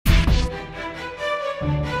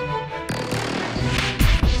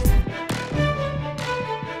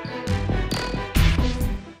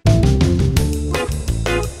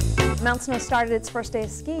Mount Snow started its first day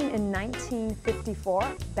of skiing in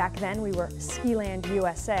 1954. Back then we were Skiland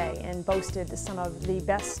USA and boasted some of the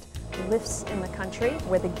best lifts in the country.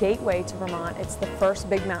 We're the gateway to Vermont. It's the first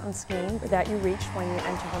big mountain skiing that you reach when you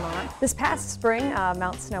enter Vermont. This past spring,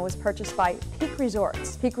 Mount Snow was purchased by Peak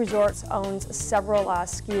Resorts. Peak Resorts owns several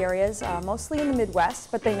ski areas, mostly in the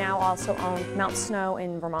Midwest, but they now also own Mount Snow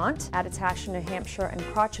in Vermont, Attitash, New Hampshire, and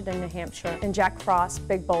Crotchton, New Hampshire, and Jack Frost,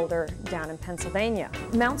 Big Boulder down in Pennsylvania.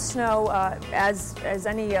 Mount Snow, as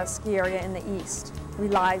any ski area in the East,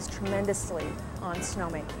 relies tremendously on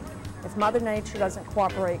snowmaking. If Mother Nature doesn't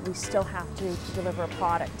cooperate, we still have to deliver a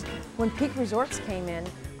product. When Peak Resorts came in,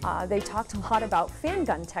 they talked a lot about fan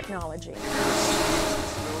gun technology.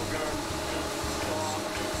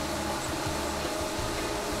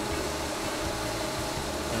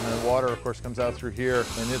 And the water, of course, comes out through here,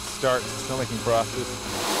 and it starts the snowmaking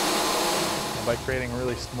process by creating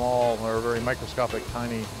really small or very microscopic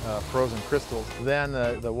tiny frozen crystals. Then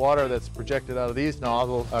the water that's projected out of these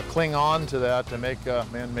nozzles cling on to that to make a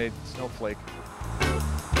man-made snowflake.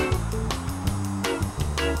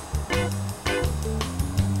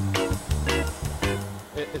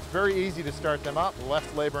 It's very easy to start them up, less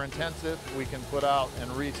labor intensive. We can put out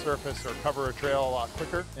and resurface or cover a trail a lot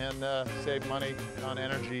quicker and save money on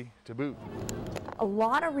energy to boot. A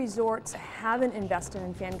lot of resorts haven't invested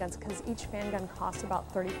in fan guns because each fan gun costs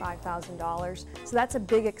about $35,000, so that's a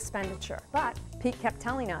big expenditure. But Pete kept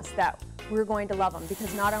telling us that we're going to love them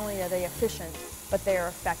because not only are they efficient, but they are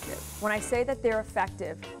effective. When I say that they're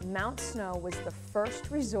effective, Mount Snow was the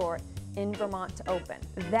first resort in Vermont to open.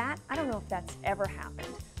 That, I don't know if that's ever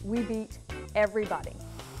happened. We beat everybody.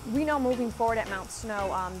 We know moving forward at Mount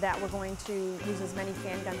Snow that we're going to use as many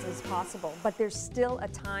fan guns as possible, but there's still a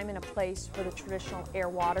time and a place for the traditional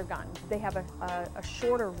air-water gun. They have a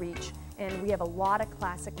shorter reach, and we have a lot of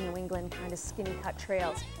classic New England kind of skinny cut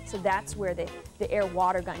trails, so that's where the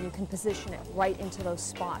air-water gun, you can position it right into those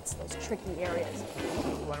spots, those tricky areas.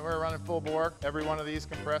 When we're running full bore, every one of these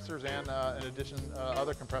compressors and in addition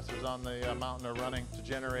other compressors on the mountain are running to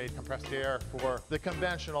generate compressed air for the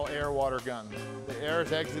conventional air-water guns. The air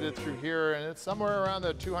is exited through here, and it's somewhere around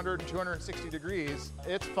the 200 and 260 degrees.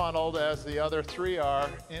 It's funneled, as the other three are,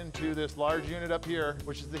 into this large unit up here,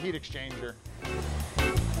 which is the heat exchanger.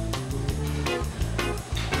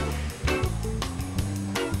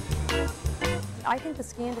 I think the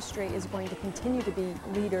ski industry is going to continue to be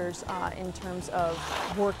leaders in terms of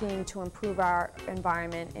working to improve our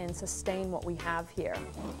environment and sustain what we have here.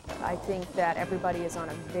 I think that everybody is on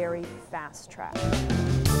a very fast track.